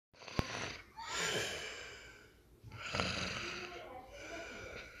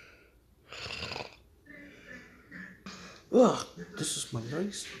Ugh, this is my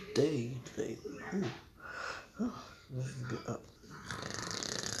nice day today. Let's get up.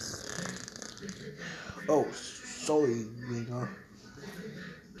 Oh, sorry, Rena.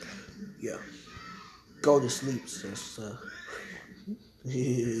 Yeah. Go to sleep, sister.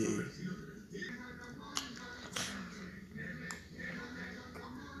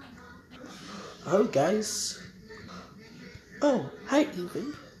 Hello, guys. Oh, hi,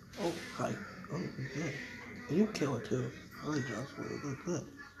 Evie. Oh, hi. Oh, yeah. And you kill it too. Hi, Joshua. Good.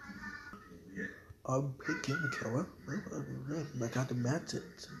 I'm picking the killer. I got the magic.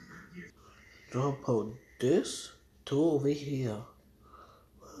 So I'll put this tool over here.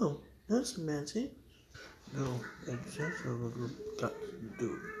 Oh, that's magic. No, it's just a little got to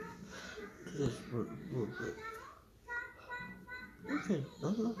do. Just a little bit. Okay,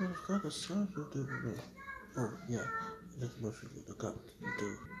 I've got a sign to do with it. Oh, yeah, that's much of the got to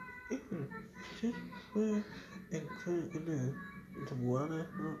do. Just put and put it in there. The water.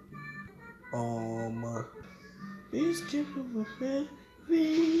 Please give him a bed,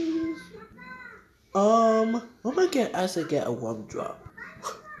 please. I'm gonna get as I get a 1 drop.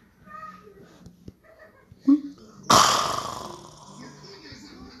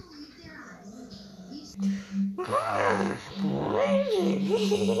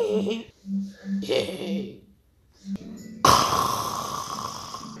 Yay.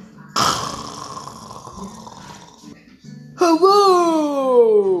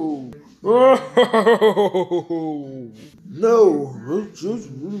 Hello! No, it's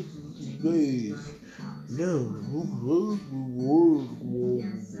just me. No.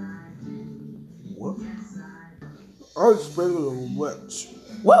 What? I spent it on wet.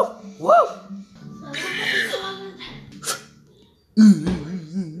 Whoa! Whoa!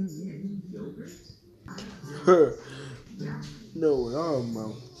 No, I'm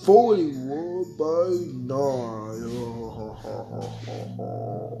a 41 by 9.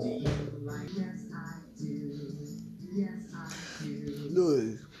 No,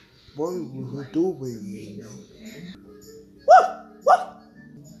 what was I doing? What?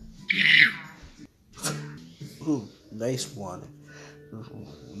 Ooh, nice one.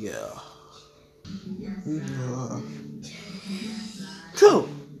 Yeah. Cool.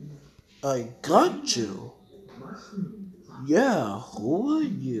 I got you. Yeah, who are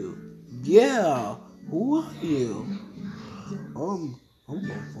you? Yeah, who are you? I'm a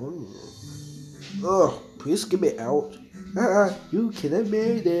fool. Ugh, please get me out. You can't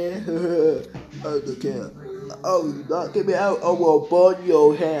make it. I don't care. Oh, you not get me out, I will burn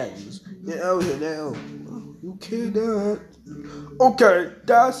your hands. Get out here now. You cannot. Okay,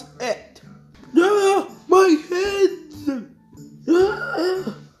 that's it. No, my hands.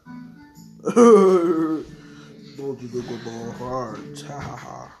 Don't you look at my heart?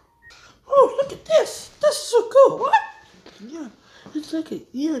 Oh, look at this. This is so cool. What? Yeah, it's like a,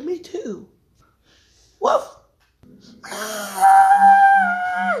 yeah, me too. Woof.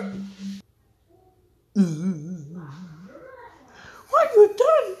 What you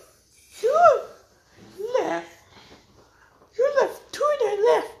done? You left. You left two and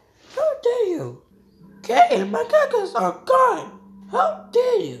left. How dare you? Okay, my cackles are gone. How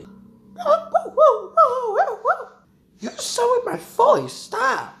dare you? You're so in my voice.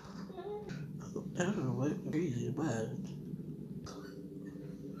 Stop. I don't know what crazy about.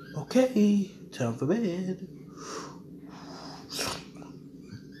 Okay, time for bed.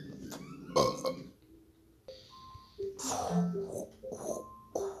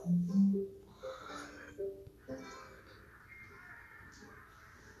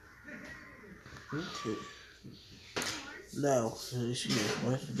 Okay. Now, let's see.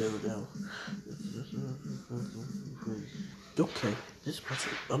 What's the devil now? Okay, this much.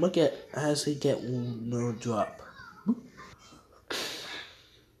 I'm gonna get as I get 1 drop.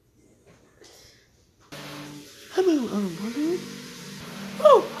 Hello, buddy.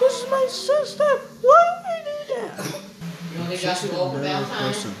 Oh, this is my sister. Why do we do that? You only got to go over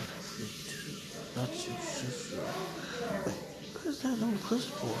Valentine? That's your sister. Wait, what is that no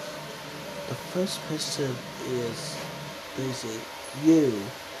person for? The first person is basically you,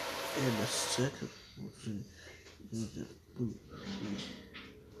 and the second person is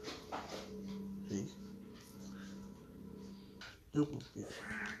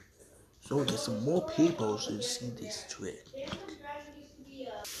so we get some more people to see this trick.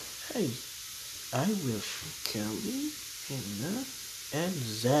 Hey, I will Kelly, Hannah, and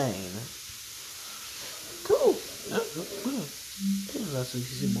Zane. Cool. Let's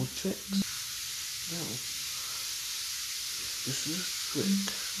see more tricks. Now, this is a trick.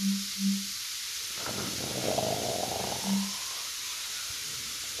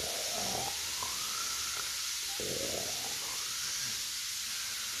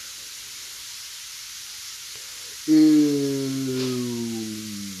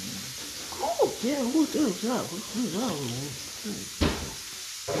 Yeah, we'll do that. We'll do that.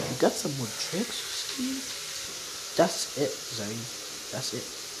 You got some more tricks, you see? That's it, Zane. That's it.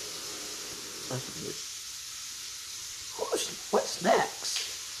 That's it. What's next?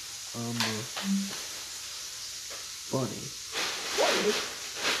 Bunny. Bunny?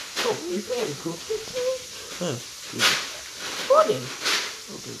 Oh, you very cool. Oh, yeah. Bunny.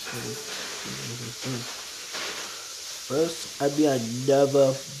 Okay, funny. First, I be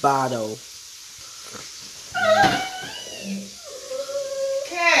another bottle.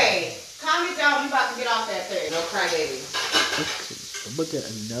 Okay, calm it down. You about to get off that thing. No crybaby. Okay, I'm gonna get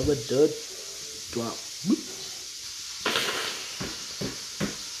another dirt drop.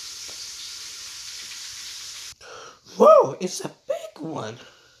 Whoa, it's a big one.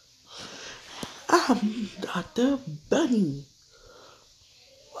 I'm Dr. Bunny.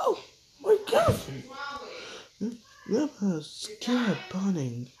 Whoa, my girlfriend. Never scared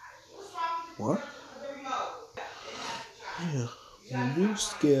Bunny. What? Yeah, you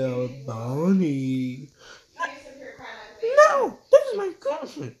scared Bunny. No, this is my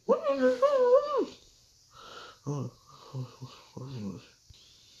girlfriend. Oh,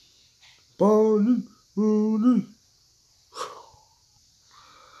 Bunny, Bunny.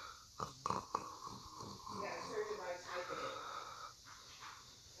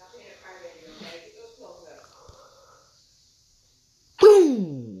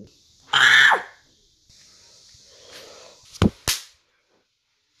 Boom!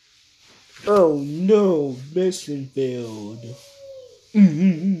 Oh no, mission failed.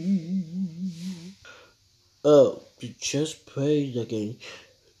 Oh, you just played the game.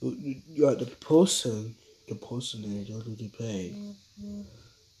 You're the person. The person that you already played.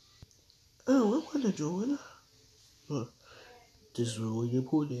 Oh, I want to join. This is where you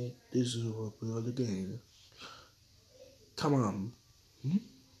put it. This is what we are the game. Come on. Hmm?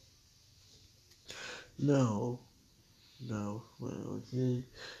 No. No. Well, okay.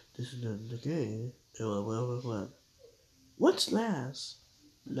 This is not the game. Well. What's last?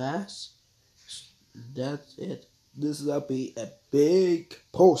 Last? That's it. This will be a big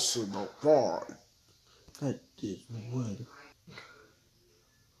personal part. That is wood.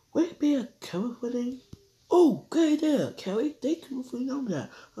 Will it be a cover wedding? Oh, good idea, Kelly. Thank you for knowing that.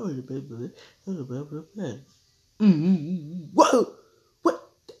 Oh, the baby. Whoa!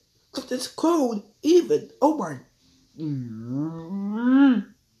 What? It's cold, even. Oh my.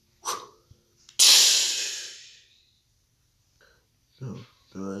 So,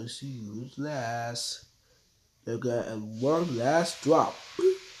 I see who's last. I got one last drop.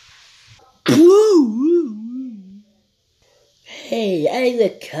 Hey, I'm the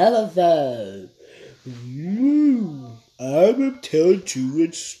cover. I'm telling you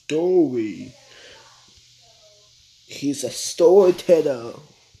a story. He's a storyteller.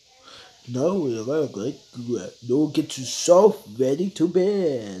 No, we're going to don't get yourself ready to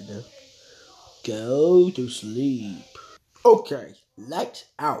bed. Go to sleep. Okay, lights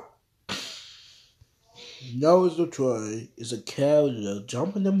out. Now is the try is a cow that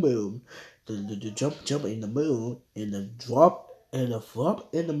jump in the moon, the jump in the moon, and the drop and the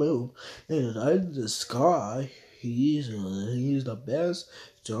flop in the moon, and in the sky. He's the best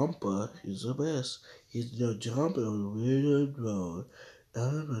jumper. He's the best. He's the jumper really road.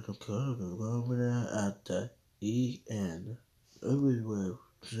 I'm gonna call the moment at the end. Everywhere.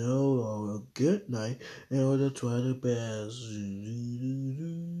 So a good night, and I'll try the best.